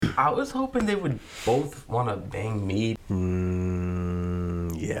I was hoping they would both want to bang me.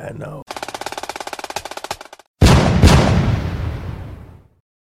 Yeah, no.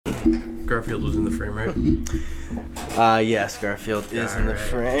 Garfield was in the frame, right? Yes, Garfield is in the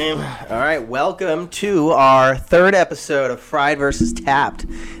frame. All right, welcome to our third episode of Fried vs. Tapped,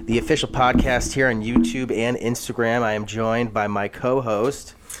 the official podcast here on YouTube and Instagram. I am joined by my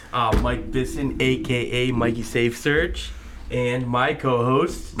co-host, Mike Bisson, a.k.a. Mikey Safe Search, and my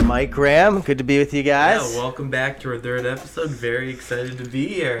co-host, Mike Graham. Good to be with you guys. Yeah, welcome back to our third episode. Very excited to be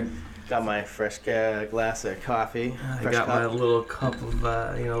here. Got my fresh glass of coffee. I got my little cup of,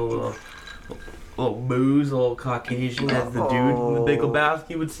 little booze, a little Caucasian, as the dude in the Big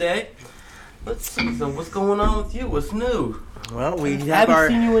Lebowski would say. Let's see, so what's going on with you? What's new? Well, we haven't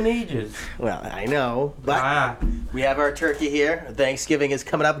seen you in ages. Well, I know, but we have our turkey here. Thanksgiving is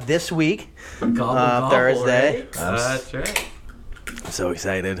coming up this week, Thursday. Right? That's right. I'm so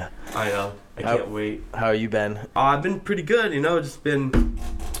excited. I know. I can't wait. How have you been? I've been pretty good, just been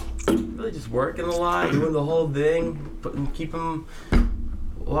really just working a lot, doing the whole thing, keep them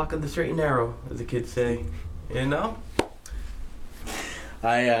walking the straight and narrow, as the kids say,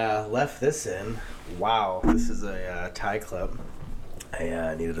 I left this in. Wow, this is a tie clip.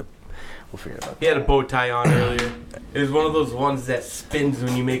 I needed a... We'll figure it out. He had a bow tie on earlier. It was one of those ones that spins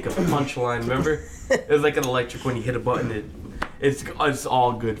when you make a punchline, remember? It was like an electric when you hit a button. It's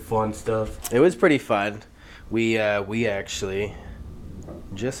all good fun stuff. It was pretty fun. We actually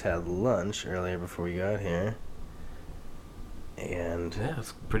just had lunch earlier before we got here. And yeah,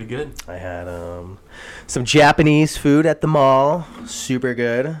 it's pretty good. I had some Japanese food at the mall. Super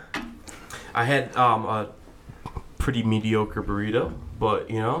good. I had a pretty mediocre burrito, but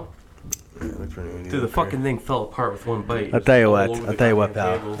Yeah, dude, the fucking thing fell apart with one bite. I'll tell you what, pal. I'll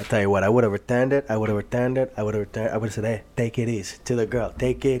tell you what. I would have returned it. I would have said, hey, take it easy. To the girl,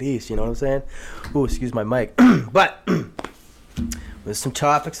 take it easy. You know what I'm saying? Ooh, excuse my mic. But there's some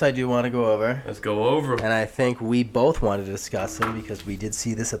topics I do want to go over. Let's go over them. And I think we both wanted to discuss them because we did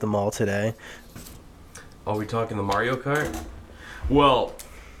see this at the mall today. Are we talking the Mario Kart? Well,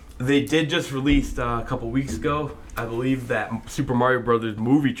 they did just release a couple weeks ago, I believe, that Super Mario Brothers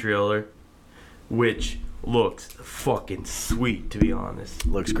movie trailer, which looks fucking sweet, to be honest.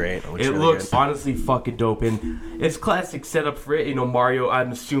 Looks great. It looks honestly fucking dope, and it's classic setup for it. Mario,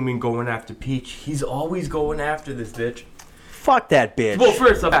 I'm assuming, going after Peach. He's always going after this bitch. Fuck that bitch. Well,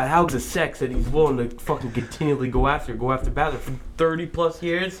 first off, how's the sex that he's willing to fucking continually go after Bowser for 30 plus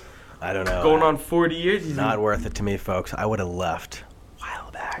years? I don't know. Going on 40 years? He's not worth it to me, folks. I would have left a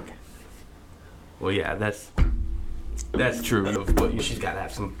while back. Well, yeah, that's true. But she's got to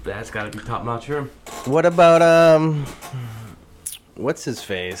have some. That's got to be top notch for him. What about what's his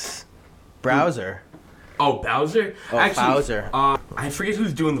face? Bowser. Oh, Bowser. Oh, actually, Bowser. I forget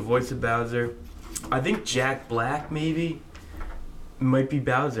who's doing the voice of Bowser. I think Jack Black maybe. Might be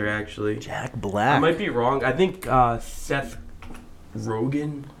Bowser, actually. Jack Black. I might be wrong. I think Seth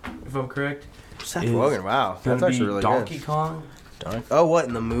Rogen, if I'm correct. Seth Rogen, wow. That's actually really Donkey good. Kong. Oh, what,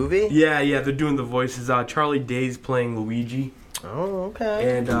 in the movie? Yeah, they're doing the voices. Charlie Day's playing Luigi. Oh,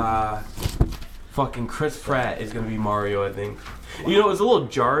 okay. And fucking Chris Pratt is going to be Mario, I think. It was a little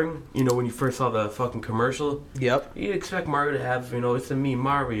jarring, when you first saw the fucking commercial. Yep. You'd expect Mario to have, it's a me,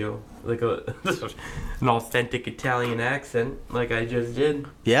 Mario. Like an authentic Italian accent, like I just did.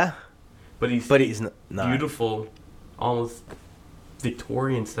 Yeah. But he's not. Beautiful, almost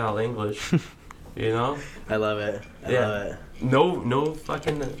Victorian style English. I love it. I love it. No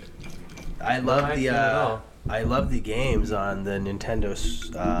fucking. I love the games on the Nintendo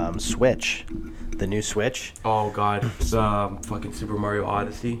Switch. The new Switch. Oh god, it's fucking Super Mario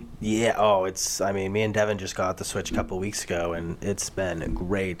Odyssey. Yeah, me and Devin just got the Switch a couple weeks ago, and it's been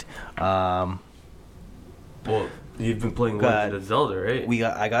great. Well, you've been playing Legend of Zelda, right?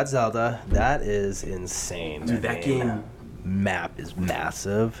 I got Zelda. That is insane. Dude, that game map is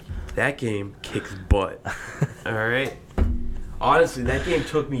massive. That game kicks butt. All right. Honestly, that game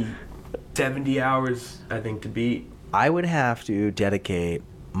took me 70 hours, I think, to beat. I would have to dedicate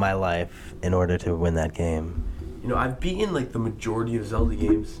my life in order to win that game. I've beaten like the majority of Zelda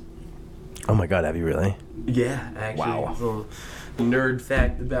games. Oh my god, have you really? Yeah, actually. Wow. So, nerd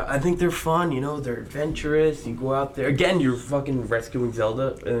fact about, I think they're fun, they're adventurous. You go out there, again, you're fucking rescuing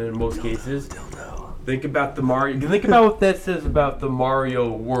Zelda in most cases. Dildo. Think about the Mario, think about what that says about the Mario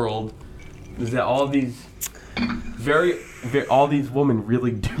world, is that all these all these women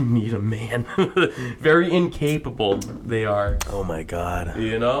really do need a man. Very incapable they are. Oh my god.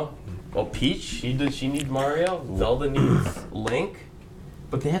 Well, Peach, she needs Mario. Zelda needs Link.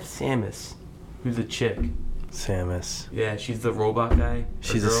 But they have Samus, who's a chick. Samus. Yeah, she's the robot guy.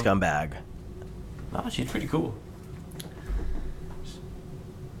 She's a scumbag. Oh, she's pretty cool.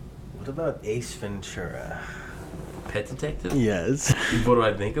 What about Ace Ventura? Pet Detective? Yes. What do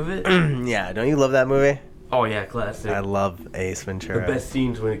I think of it? Yeah, don't you love that movie? Oh, yeah, classic. I love Ace Ventura. The best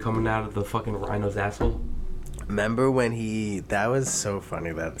scenes when he's coming out of the fucking rhino's asshole. Remember when that was so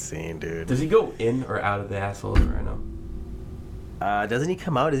funny, that scene, dude. Does he go in or out of the asshole of the rhino? Doesn't he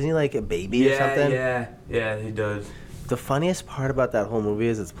come out? Isn't he like a baby or something? Yeah, he does. The funniest part about that whole movie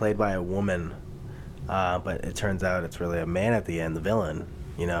is it's played by a woman, but it turns out it's really a man at the end, the villain,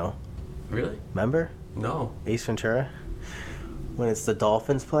 you know? Really? Remember? No. Ace Ventura? When it's the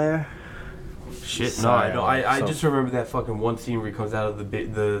Dolphins player? Shit, Sorry, no, I just remember that fucking one scene where he comes out of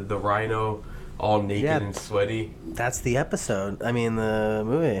the rhino all naked and sweaty. That's the episode. I mean, the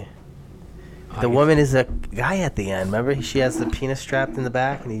movie. The woman is a guy at the end. Remember, she has the penis strapped in the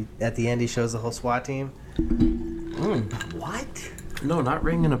back, and at the end he shows the whole SWAT team. What? No, not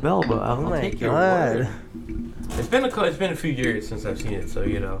ringing a bell, but I'll take your word. It's been a few years since I've seen it, so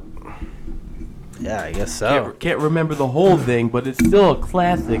you know. Yeah, I guess so. Can't remember the whole thing, but it's still a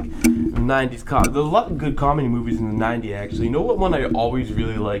classic 90s comedy. There's a lot of good comedy movies in the 90s, actually. You know what one I always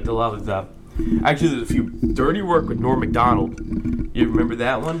really liked a lot was actually there's a few. Dirty Work with Norm Macdonald. You remember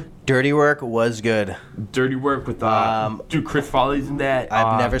that one? Dirty Work was good. Dirty Work with dude, Chris Farley's in that.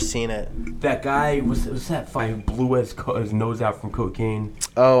 I've never seen it. That guy was that fight who blew his nose out from cocaine.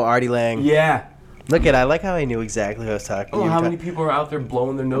 Oh, Artie Lange. Yeah. Look I like how I knew exactly who I was talking about. Oh, how many people are out there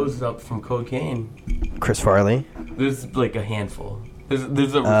blowing their noses up from cocaine? Chris Farley. There's like a handful. There's a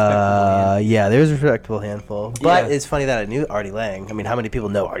respectable handful. Yeah, there's a respectable handful. But it's funny that I knew Artie Lange. I mean, how many people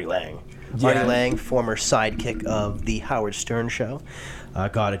know Artie Lange? Yeah. Artie Lange, former sidekick of the Howard Stern show,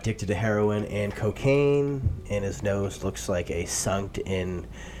 got addicted to heroin and cocaine, and his nose looks like a sunk-in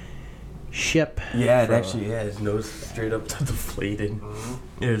ship. Yeah, his nose straight up deflated.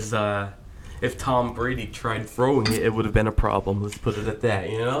 Mm-hmm. If Tom Brady tried throwing it, it would have been a problem. Let's put it at that,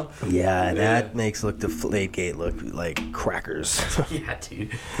 you know? Yeah, that makes Deflategate look like crackers. Yeah,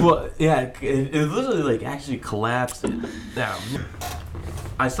 dude. Well, yeah, it literally like actually collapsed. Now,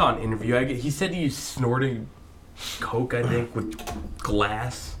 I saw an interview. He said he snorted coke, I think, with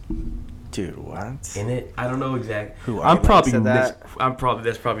glass. Dude, what? In it? I don't know exactly. Who I'm probably said that?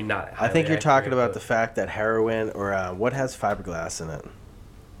 That's probably not. I think you're talking about the fact that heroin or what has fiberglass in it?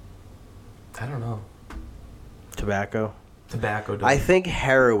 I don't know. Tobacco does. I think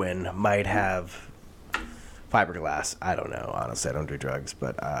heroin might have fiberglass. I don't know. Honestly, I don't do drugs,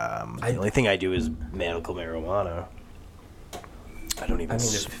 but the only thing I do is medical marijuana. I don't even. I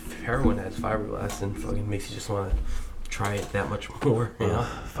mean, if heroin has fiberglass, then fucking makes you just want to try it that much more. You know?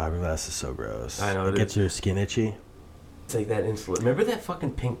 Fiberglass is so gross. I know. It gets your skin itchy. It's like that insulation. Remember that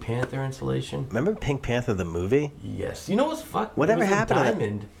fucking Pink Panther insulation? Remember Pink Panther the movie? Yes. You know what's fucked? Whatever happened to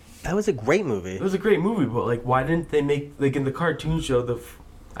Diamond. That was a great movie. It was a great movie, but like, why didn't they make like in the cartoon show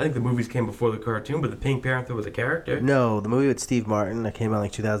I think the movies came before the cartoon, but the Pink Panther was a character. No, the movie with Steve Martin that came out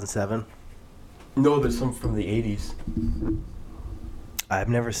like 2007. No, there's some from the 80s. I've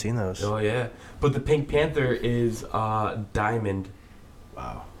never seen those. Oh yeah, but the Pink Panther is Diamond.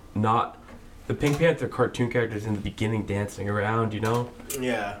 Wow. Not the Pink Panther cartoon characters in the beginning dancing around. You know.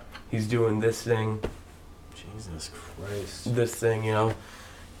 Yeah. He's doing this thing. Jesus Christ. This thing, you know.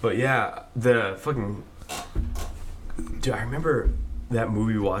 But yeah, the fucking. Dude, I remember that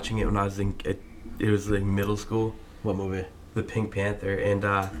movie watching it when I was it was like middle school. What movie? The Pink Panther, and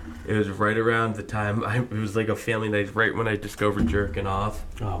it was right around the time it was like a family night, right when I discovered jerking off.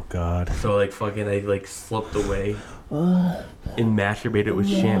 Oh God! So like fucking, I like slipped away and masturbated with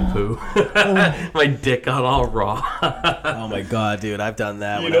shampoo. My dick got all raw. Oh my God, dude! I've done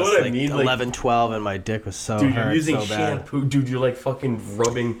that when know I was what I like mean? 11, 12, and my dick was so dude, hurt. You're using so shampoo, bad. Dude. You're like fucking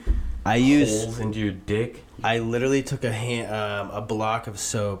rubbing holes into your dick. I literally took a block of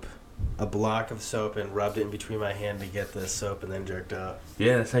soap. And rubbed it in between my hand to get the soap and then jerked off.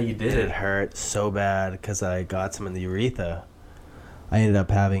 Yeah, that's how you did it. It hurt so bad because I got some in the urethra. I ended up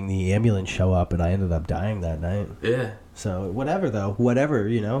having the ambulance show up and I ended up dying that night. Yeah. So whatever,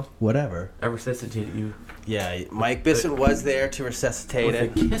 you know, whatever. I resuscitated you. Yeah, Mike Bisson was there to resuscitate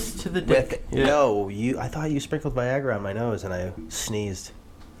it. With a kiss to the dick. Yeah. No, I thought you sprinkled Viagra on my nose and I sneezed.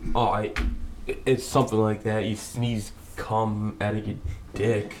 Oh, it's something like that. You sneeze cum out of your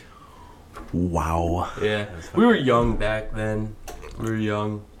dick. Wow. Yeah. We were young back then.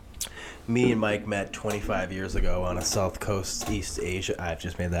 Me and Mike met 25 years ago on a South Coast, East Asia. I've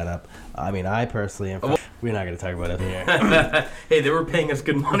just made that up. I mean, I personally am. We're not going to talk about it here. Hey, they were paying us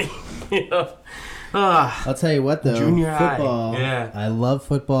good money. You know? I'll tell you what, though. Junior football. high. Yeah. I love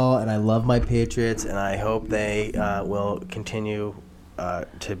football, and I love my Patriots, and I hope they will continue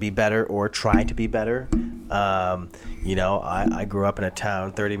to be better or try to be better. I grew up in a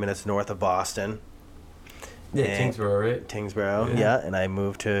town 30 minutes north of Boston. Yeah, Tingsboro, right? Tingsboro, yeah. And I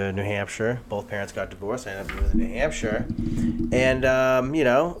moved to New Hampshire. Both parents got divorced. I ended up moving to New Hampshire. And,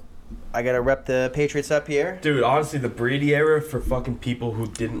 I got to rep the Patriots up here. Dude, honestly, the Brady era for fucking people who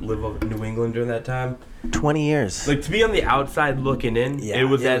didn't live up in New England during that time. 20 years. Like, to be on the outside looking in, it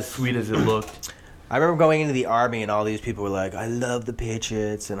was as sweet as it looked. I remember going into the Army and all these people were like, I love the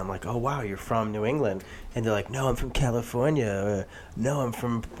Patriots. And I'm like, oh, wow, you're from New England. And they're like, no, I'm from California. Or, no, I'm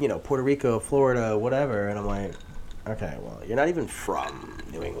from, Puerto Rico, Florida, whatever. And I'm like, okay, well, you're not even from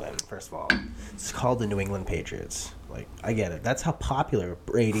New England, first of all. It's called the New England Patriots. Like, I get it. That's how popular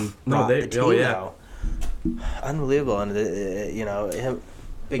Brady brought the team now. Unbelievable. And, him,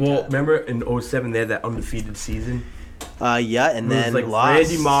 big time. Remember in 2007 they had that undefeated season? And then like lost.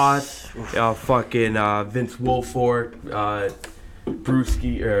 Randy Moss, fucking Vince Wilfork,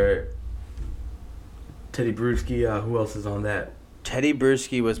 Bruschi, or Teddy Bruschi. Who else is on that? Teddy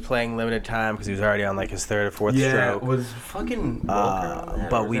Bruschi was playing limited time because he was already on like his third or fourth stroke. Yeah, was fucking Walker on that,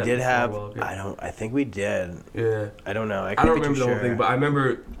 but we did have. Walker? I think we did. Yeah. I don't know. I don't remember the whole thing, but I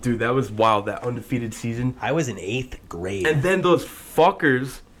remember, dude, that was wild. That undefeated season. I was in 8th grade. And then those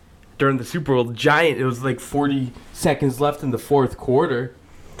fuckers during the Super Bowl, Giant. It was like 40 seconds left in the fourth quarter.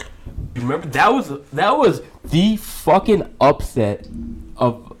 You remember that was the fucking upset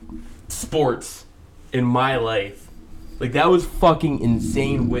of sports in my life. Like, that was fucking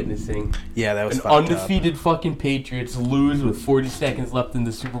insane witnessing. Yeah, that was an undefeated fucking Patriots lose with 40 seconds left in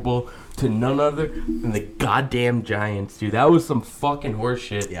the Super Bowl to none other than the goddamn Giants, dude. That was some fucking horse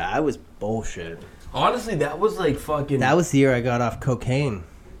shit. Yeah, I was bullshit. Honestly, that was like fucking... That was the year I got off cocaine.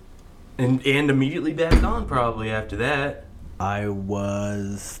 And immediately back on probably after that. I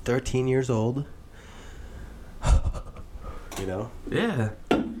was 13 years old. Yeah.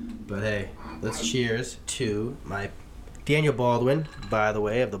 But hey, let's cheers to my... Daniel Baldwin, by the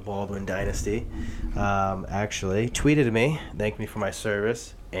way, of the Baldwin dynasty, actually tweeted me, thanked me for my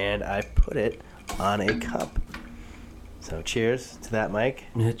service, and I put it on a cup. So cheers to that, Mike.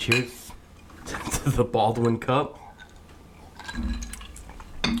 Yeah, cheers to the Baldwin Cup.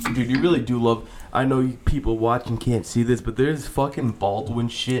 Dude, you really do love... I know you people watching can't see this, but there's fucking Baldwin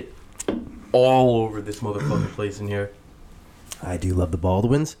shit all over this motherfucking place in here. I do love the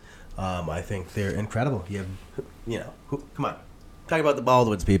Baldwins. I think they're incredible. Come on. Talk about the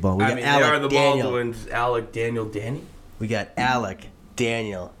Baldwins, people. We got they Alec, are the Daniel. Baldwins. Alec, Daniel, Danny? We got Alec,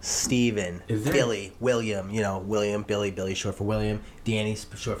 Daniel, Steven, Billy, William. William, Billy short for William. Danny's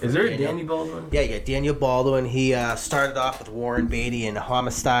short for Daniel. Is there a Danny Baldwin? Yeah, you got Daniel Baldwin. He started off with Warren Beatty in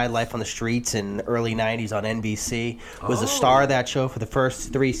Homicide, Life on the Streets in the early 90s on NBC. Was a star of that show for the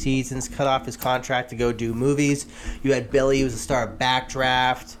first 3 seasons. Cut off his contract to go do movies. You had Billy, who was a star of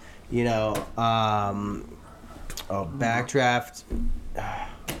Backdraft. Backdraft.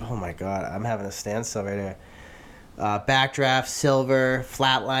 Oh my God, I'm having a standstill right here. Backdraft, Silver,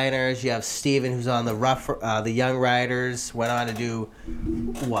 Flatliners. You have Steven, who's on the Young Riders. Went on to do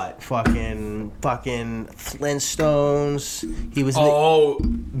what? Fucking Flintstones. He was the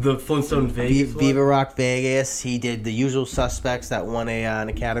Flintstones Vegas. Viva Rock Vegas. He did The Usual Suspects that won an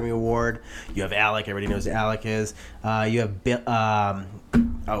Academy Award. You have Alec. Everybody knows who Alec is. You have Bill.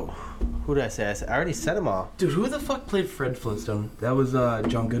 Who did I say? I already said them all. Dude, who the fuck played Fred Flintstone? That was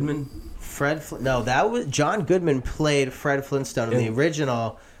John Goodman? That was John Goodman played Fred Flintstone in the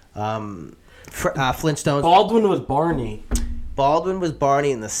original Flintstones. Baldwin was Barney. Baldwin was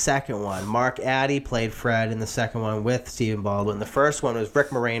Barney in the second one. Mark Addy played Fred in the second one with Stephen Baldwin. The first one was Rick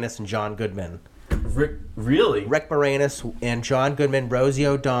Moranis and John Goodman. Really? Rick Moranis and John Goodman, Rosie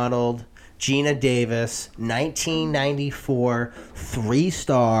O'Donnell, Gina Davis, 1994,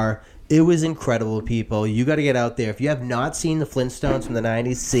 3-star. It was incredible, people. You got to get out there. If you have not seen the Flintstones from the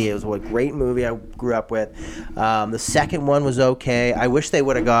 90s, see it. It was a great movie I grew up with. The second one was okay. I wish they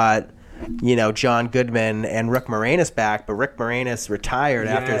would have got, John Goodman and Rick Moranis back, but Rick Moranis retired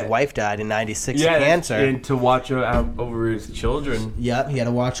after his wife died in 96 of cancer. And to watch out over his children. Yep, he had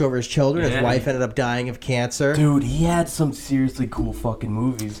to watch over his children. His wife ended up dying of cancer. Dude, he had some seriously cool fucking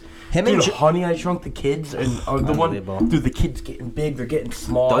movies. Honey, I Shrunk the Kids, and the one, dude, the kids getting big, they're getting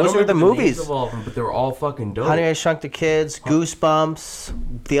small. Those were the movies. Of all of them, but they were all fucking dope. Honey, I Shrunk the Kids,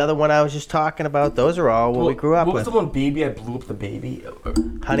 Goosebumps, the other one I was just talking about. Those are all what we grew up with. What was the one, Baby, I Blew Up the Baby?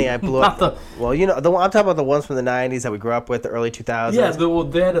 Honey, I Blew Up. Well, I'm talking about the ones from the 90s that we grew up with, the early 2000s. Yeah,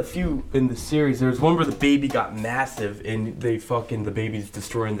 they had a few in the series. There was one where the baby got massive, and the baby's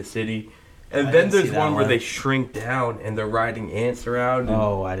destroying the city. And then there's one where they shrink down and they're riding ants around.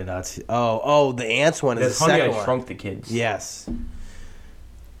 Oh, I did not see. Oh, the ants one is the Honey, second I one. Shrunk the Kids. Yes.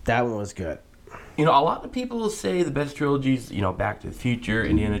 That one was good. You know, a lot of people will say the best trilogies, Back to the Future,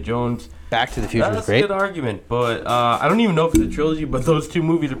 Indiana Jones. Back to the Future is great. That's a good argument, but I don't even know if it's a trilogy, but those two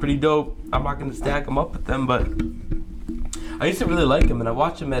movies are pretty dope. I'm not going to stack them up with them, but I used to really like them, and I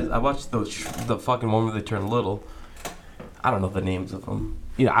watched the fucking one where they turn little. I don't know the names of them.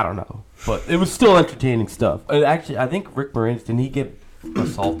 I don't know, but it was still entertaining stuff. Actually, I think Rick Moranis, didn't he get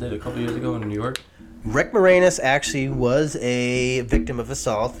assaulted a couple years ago in New York? Rick Moranis actually was a victim of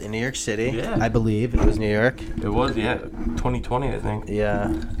assault in New York City. Yeah. I believe it was New York. It was, 2020, I think.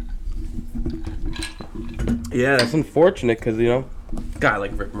 Yeah. Yeah, that's unfortunate because a guy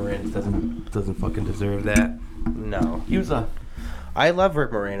like Rick Moranis doesn't fucking deserve that. No. He was I love Rick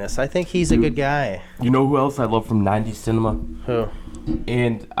Moranis. I think he's a good guy. You know who else I love from '90s cinema? Who?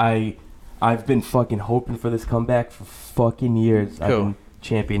 And I've been fucking hoping for this comeback for fucking years. Who? I've been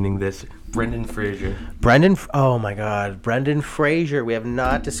championing this. Brendan Fraser. Oh my God, Brendan Fraser. We have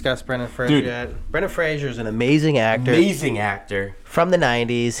not discussed Brendan Fraser yet. Brendan Fraser is an amazing actor. Amazing actor. From the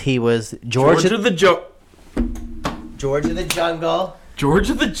 90s. He was George of the Jungle. George of the Jungle. George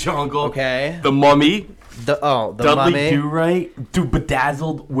of the Jungle. Okay. The Mummy. The Dudley Mummy. Do-Right. Dude,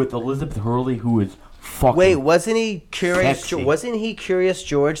 Bedazzled with Elizabeth Hurley, who is fucking Wait, wasn't he Curious? sexy. Wasn't he Curious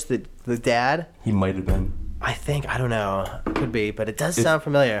George, the dad? He might have been. I don't know. Could be, but it does sound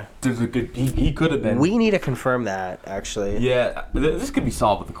familiar. There's a good. He could have been. We need to confirm that, actually. Yeah, this could be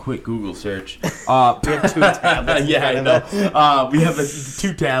solved with a quick Google search. We have 2 tablets. Yeah, I know. We have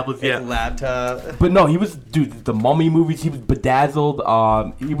 2 tablets. Yeah, laptop. but no, he was the Mummy movies. He was Bedazzled.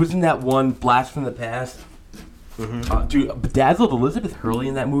 He was in that one Blast from the Past. Mm-hmm. Bedazzled. Elizabeth Hurley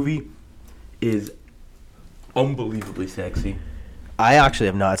in that movie is unbelievably sexy. I actually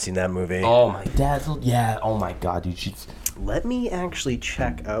have not seen that movie. Oh my, Dazzled. Yeah. Oh my God, dude. She's. Let me actually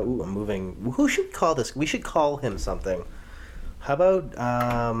check out. Ooh, I'm moving. Who should we call this? We should call him something. How about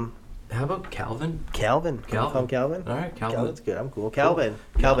Calvin? Calvin. Can we call him Calvin? All right, Calvin. Calvin's good. I'm cool. Calvin.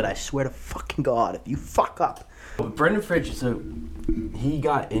 Calvin, I swear to fucking God, if you fuck up. Brendan Fraser, so he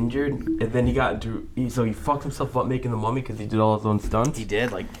got injured, and then he fucked himself up making The Mummy because he did all his own stunts. He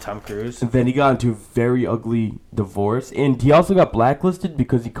did, like Tom Cruise. And then he got into a very ugly divorce, and he also got blacklisted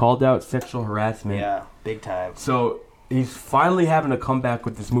because he called out sexual harassment. Yeah, big time. So he's finally having a comeback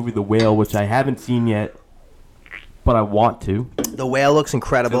with this movie, The Whale, which I haven't seen yet, but I want to. The Whale looks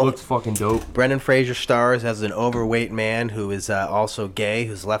incredible. It looks fucking dope. Brendan Fraser stars as an overweight man who is also gay,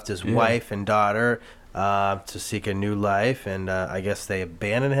 who's left his wife and daughter to seek a new life, and I guess they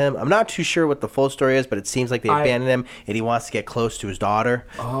abandoned him. I'm not too sure what the full story is, but it seems like they abandoned him, and he wants to get close to his daughter.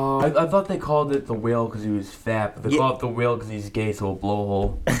 Oh, I thought they called it The Whale because he was fat, but they call it The Whale because he's gay, so a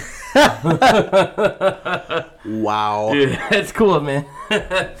blowhole. Wow. Yeah, that's cool, man.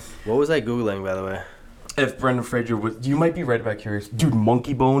 What was I Googling, by the way? If Brendan Fraser was... You might be right about Curious. Dude,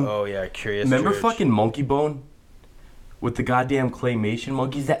 Monkey Bone. Oh, yeah, Curious Remember George. fucking Monkey Bone? With the goddamn claymation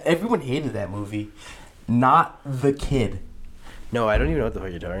monkeys? That everyone hated that movie. Not the kid. No, I don't even know what the fuck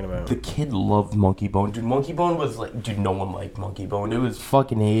you're talking about. The kid loved Monkey Bone. Dude, Monkey Bone was like... Dude, no one liked Monkey Bone. It was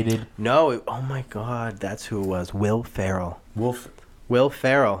fucking hated. No, oh my God, that's who it was. Will Ferrell. Will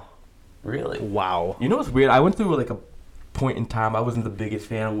Ferrell. Really? Wow. You know what's weird? I went through like a point in time I wasn't the biggest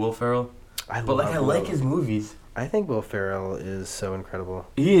fan of Will Ferrell. I like his movies. I think Will Ferrell is so incredible.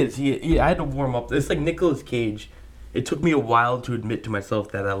 He is. I had to warm up. It's like Nicolas Cage. It took me a while to admit to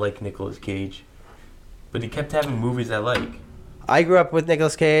myself that I like Nicolas Cage. But he kept having movies I like. I grew up with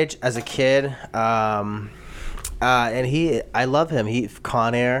Nicolas Cage as a kid. And I love him.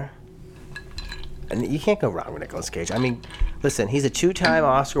 Con Air. And you can't go wrong with Nicolas Cage. I mean, listen, he's a 2-time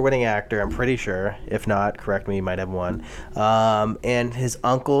Oscar-winning actor, I'm pretty sure. If not, correct me, he might have won. And his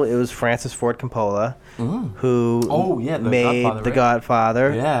uncle, it was Francis Ford Coppola, who made The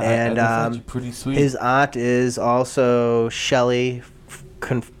Godfather. Yeah, and that's actually pretty sweet. His aunt is also Shelley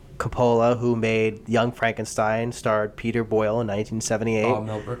Coppola, who made Young Frankenstein, starred Peter Boyle in 1978. Oh,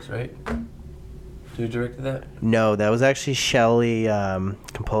 Mel Brooks, right? Who directed that? No, that was actually Shelley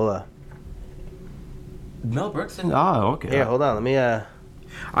Coppola. Mel Brooks did? Oh, okay. Here, hold on. Let me.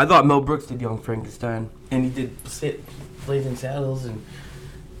 I thought Mel Brooks did Young Frankenstein, and he did Blazing Saddles, and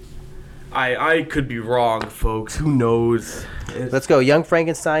I could be wrong, folks. Who knows? Let's go. Young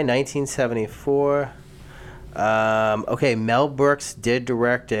Frankenstein, 1974. Okay, Mel Brooks did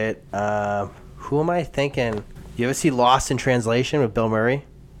direct it. Who am I thinking? You ever see Lost in Translation with Bill Murray?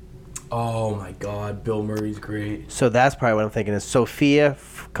 Oh my God, Bill Murray's great. So that's probably what I'm thinking is Sofia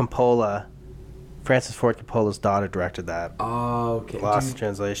Coppola. Francis Ford Coppola's daughter directed that. Oh, okay. Lost in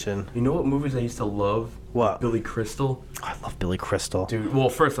translation. You know what movies I used to love? What? Billy Crystal. I love Billy Crystal. Dude, well,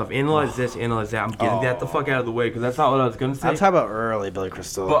 first off, analyze this, analyze that. I'm getting that the fuck out of the way because that's not what I was going to say. I'm talking about early Billy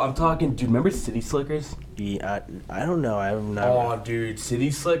Crystal. But I'm talking, dude, remember City Slickers? Yeah, I don't know. I'm not. Oh, dude,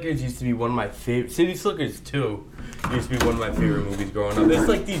 City Slickers used to be one of my favorite. City Slickers 2 used to be one of my favorite movies growing up. It's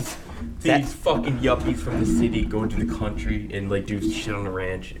like these fucking yuppies from the city going to the country and like do shit on the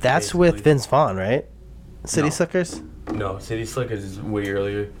ranch. That's basically. with Vince Vaughn, right? City No. Slickers? No, City Slickers is way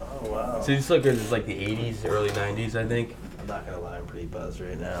earlier. Oh, wow. City Slickers is like the 80s, early 90s, I think. I'm not going to lie, I'm pretty buzzed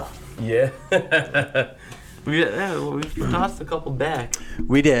right now. Yeah. we tossed a couple back.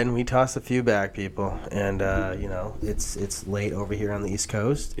 We did. We tossed a few back, people. And, it's late over here on the East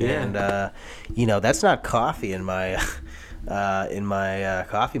Coast. Yeah. And, that's not coffee in my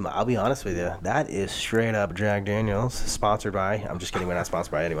coffee mug. I'll be honest with you. That is straight up Jack Daniels, sponsored by. I'm just kidding. We're not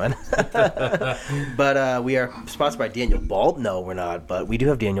sponsored by anyone. But we are sponsored by Daniel Baldwin. No, we're not. But we do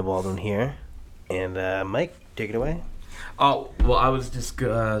have Daniel Baldwin here. And Mike, take it away. Oh well, I was just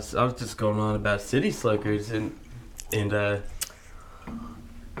going on about City Slickers and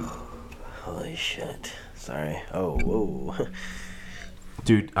Holy shit! Sorry. Oh, whoa.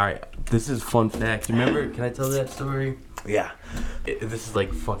 Dude, all right. This is fun fact. You remember? Can I tell that story? Yeah. This is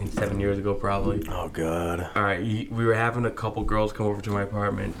like fucking 7 years ago, probably. Oh god. All right, we were having a couple girls come over to my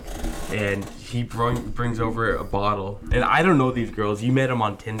apartment, and he brings over a bottle. And I don't know these girls. You met them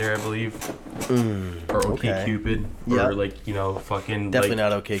on Tinder, I believe, or OkCupid, or like fucking definitely like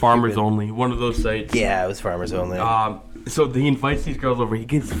not OkCupid. Farmers Only, one of those sites. Yeah, it was Farmers Only. So he invites these girls over. He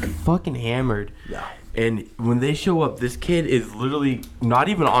gets fucking hammered. Yeah. And when they show up, this kid is literally not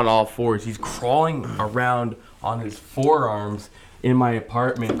even on all fours. He's crawling around on his forearms in my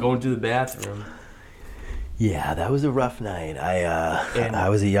apartment, going to the bathroom. Yeah, that was a rough night. I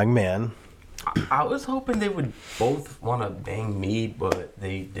was a young man. I was hoping they would both want to bang me, but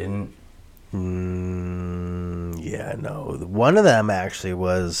they didn't. Yeah, no. One of them actually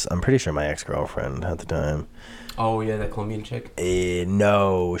was, I'm pretty sure, my ex-girlfriend at the time. Oh yeah, that Colombian chick.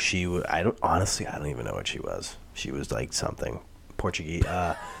 No, she was. I don't even know what she was. She was like something Portuguese.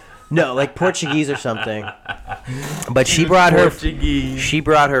 No, like Portuguese or something. But she brought her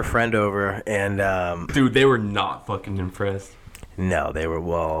friend over, and dude, they were not fucking impressed. No, they were.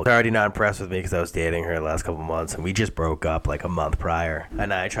 Well, they're already not impressed with me because I was dating her the last couple months, and we just broke up like a month prior.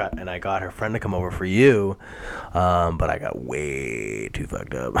 And I got her friend to come over for you, but I got way too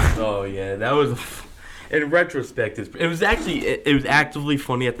fucked up. Oh yeah, that was. In retrospect, it was actively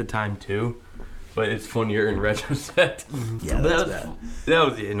funny at the time too, but it's funnier in retrospect. Yeah, that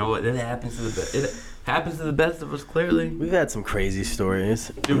was it. You know what? It happens to the best. It happens to the best of us. Clearly, we've had some crazy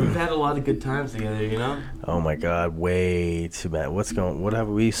stories. Dude, we've had a lot of good times together. You know. Oh my God, way too bad.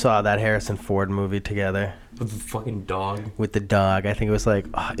 We saw that Harrison Ford movie together with the fucking dog. With the dog, I think it was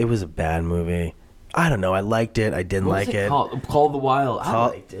it was a bad movie. I don't know. I liked it. I didn't like it. Call the Wild. I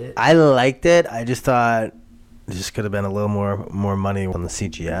liked it. I liked it. I just thought it just could have been a little more money on the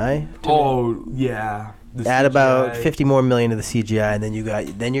CGI. Oh yeah. Add about $50 more million to the CGI, and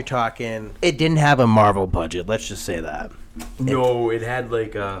then you're talking. It didn't have a Marvel budget. Let's just say that. No, it had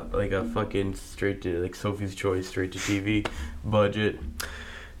like a fucking straight to like Sophie's Choice straight to TV budget.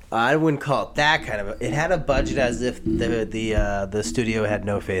 I wouldn't call it that kind of. It had a budget as if the studio had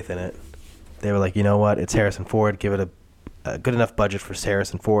no faith in it. They were like, you know what? It's Harrison Ford. Give it a good enough budget for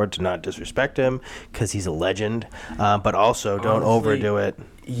Harrison Ford to not disrespect him because he's a legend, but also don't overdo it.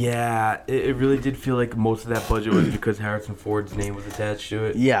 Yeah, it really did feel like most of that budget was because Harrison Ford's name was attached to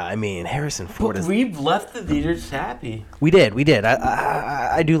it. Yeah, I mean, Harrison Ford is... We've left the theaters happy. We did.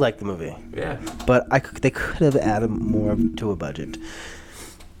 I do like the movie. Yeah. But they could have added more to a budget.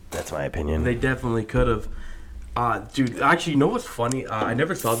 That's my opinion. They definitely could have. Dude, actually, you know what's funny? I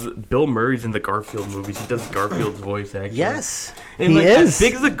never saw Bill Murray's in the Garfield movies. He does Garfield's voice, actually. Yes, and he is. As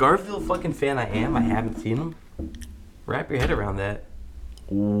big as a Garfield fucking fan I am, I haven't seen him. Wrap your head around that.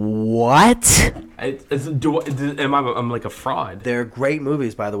 What? I'm like a fraud. They're great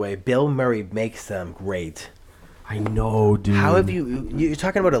movies, by the way. Bill Murray makes them great. I know, dude. How have you're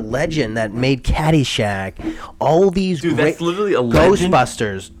talking about a legend that made Caddyshack, all these dude, great... that's literally a legend.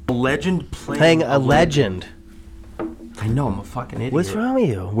 Ghostbusters. A legend playing a legend. I know, I'm a fucking idiot. What's wrong with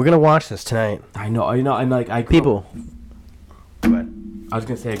you? We're going to watch this tonight. I know, and like, I grew People. What? I was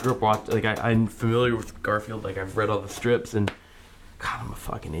going to say, I grew up watching, like, I'm familiar with Garfield, like, I've read all the strips, and God, I'm a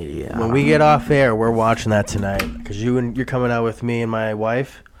fucking idiot. When we get off air, we're watching that tonight, because you're coming out with me and my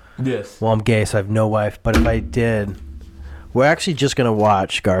wife. Yes. Well, I'm gay, so I have no wife, but if I did, we're actually just going to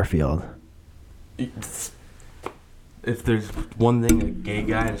watch Garfield. If there's one thing a gay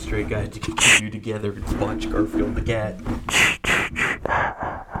guy and a straight guy can do together, it's watch Garfield the cat.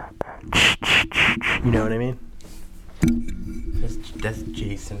 You know what I mean? That's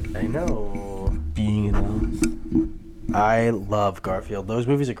Jason. I know. Being in them. I love Garfield. Those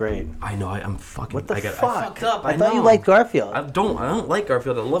movies are great. I know. I'm fucking. What the fuck? I fucked up. I thought you liked Garfield. I don't like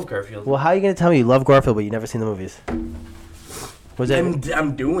Garfield. I love Garfield. Well, how are you gonna tell me you love Garfield but you never seen the movies? Was that?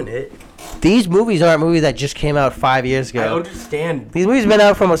 I'm doing it. These movies aren't movies that just came out 5 years ago. I understand. These movies have been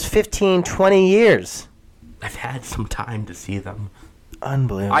out for almost 15, 20 years. I've had some time to see them.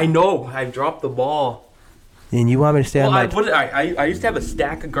 Unbelievable. I know. I dropped the ball. And you want me to stay on my... I used to have a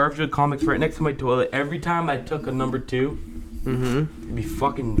stack of Garfield comics right next to my toilet. Every time I took a number 2, I'd be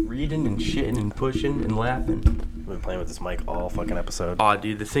fucking reading and shitting and pushing and laughing. I've been playing with this mic all fucking episode. Oh,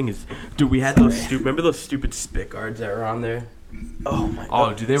 dude, this thing is... Dude, we had those stupid... Remember those stupid spit guards that were on there? Oh, my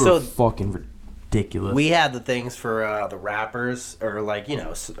God. Oh, dude, they were fucking ridiculous. We had the things for the rappers or, like, you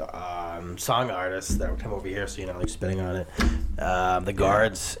know, song artists that would come over here, so, you know, like spitting on it. The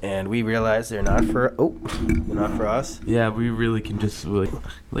guards, and we realized they're not for us. Yeah, we really can just, look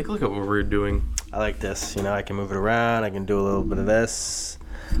at what we're doing. I like this. You know, I can move it around. I can do a little bit of this.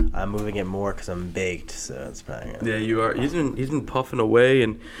 I'm moving it more because I'm baked, so it's probably... Yeah, you are. He's been puffing away,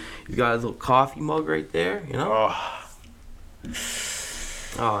 and he's got his little coffee mug right there, you know?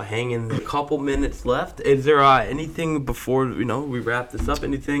 Oh, hanging a couple minutes left. Is there anything before, you know, we wrap this up?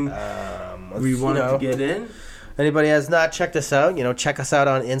 Anything we wanted to get in? Anybody has not checked us out, you know, check us out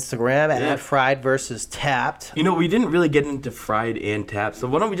on Instagram at Fried versus Tapped. You know, we didn't really get into fried and tapped, so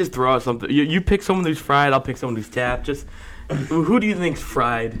why don't we just throw out something? You pick someone who's fried, I'll pick someone who's tapped. Just, who do you think's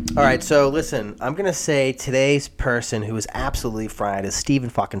fried? All right, so listen, I'm going to say today's person who is absolutely fried is Steven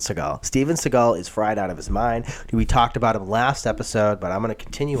fucking Seagal. Steven Seagal is fried out of his mind. We talked about him last episode, but I'm going to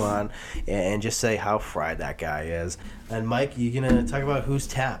continue on and just say how fried that guy is. And Mike, you going to talk about who's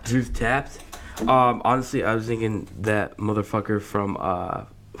tapped? Who's tapped? Honestly, I was thinking that motherfucker from,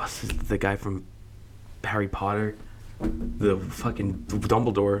 the guy from Harry Potter? The fucking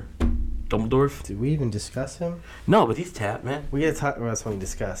Dumbledore. Dumbledore? Did we even discuss him? No, but he's tapped, man. We gotta talk about something to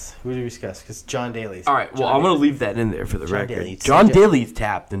discuss. Who did we discuss? Because John Daly's. All right, well, I'm going to leave that in there for the John record. Daly. John Daly's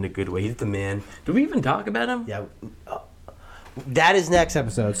tapped in a good way. He's the man. Did we even talk about him? Yeah. That is next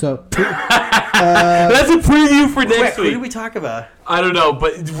episode. So that's a preview for next week. Who did we talk about? I don't know,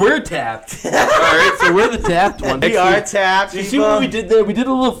 but we're tapped. All right, so we're the tapped one. We are tapped. You see what we did there? We did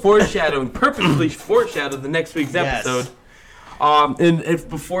a little foreshadowing, purposely foreshadowed the next week's episode. And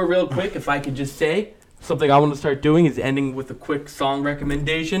real quick, if I could just say something I want to start doing is ending with a quick song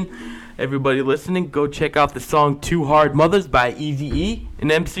recommendation. Everybody listening, go check out the song "Two Hard Mothers" by Eazy-E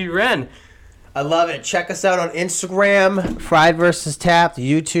and MC Ren. I love it. Check us out on Instagram, Fried vs. Tapped,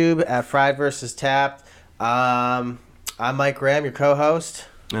 YouTube at Fried vs. Tapped. I'm Mike Graham, your co-host.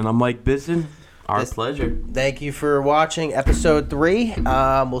 And I'm Mike Bisson. Our pleasure. Thank you for watching episode 3.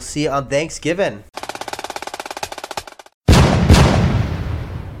 We'll see you on Thanksgiving.